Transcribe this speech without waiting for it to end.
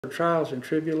trials and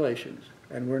tribulations,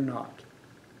 and we're not.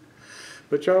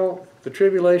 But y'all, the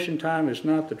tribulation time is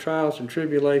not the trials and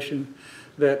tribulation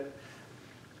that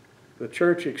the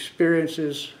church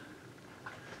experiences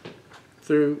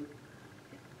through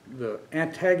the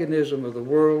antagonism of the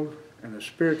world and the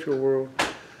spiritual world,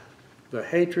 the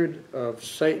hatred of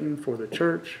Satan for the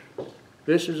church.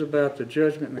 This is about the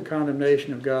judgment and the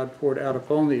condemnation of God poured out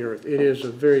upon the earth. It is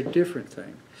a very different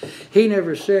thing. He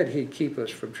never said he'd keep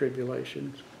us from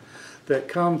tribulations that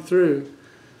come through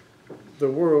the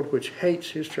world which hates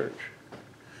his church.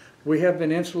 We have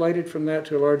been insulated from that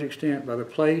to a large extent by the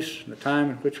place and the time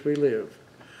in which we live.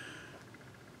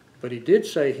 But he did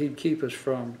say he'd keep us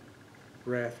from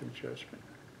wrath and judgment.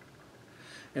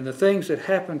 And the things that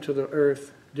happen to the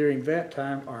earth during that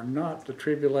time are not the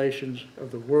tribulations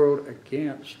of the world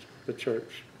against the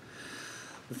church.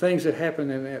 The things that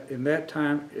happen in that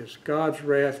time is God's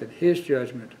wrath and his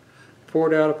judgment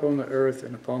poured out upon the earth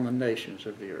and upon the nations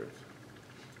of the earth.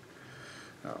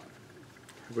 Now,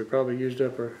 we probably used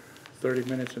up our 30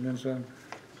 minutes and then some.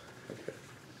 Okay.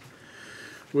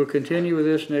 We'll continue with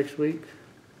this next week,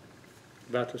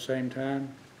 about the same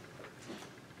time.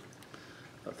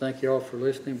 Thank you all for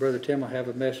listening. Brother Tim will have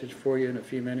a message for you in a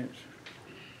few minutes.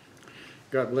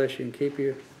 God bless you and keep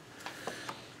you.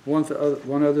 One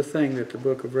other thing that the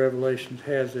book of Revelation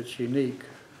has that's unique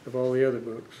of all the other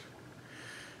books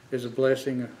is a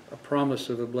blessing, a promise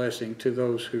of a blessing to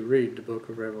those who read the book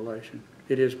of Revelation.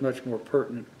 It is much more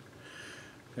pertinent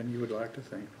than you would like to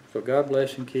think. So God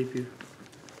bless and keep you.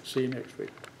 See you next week.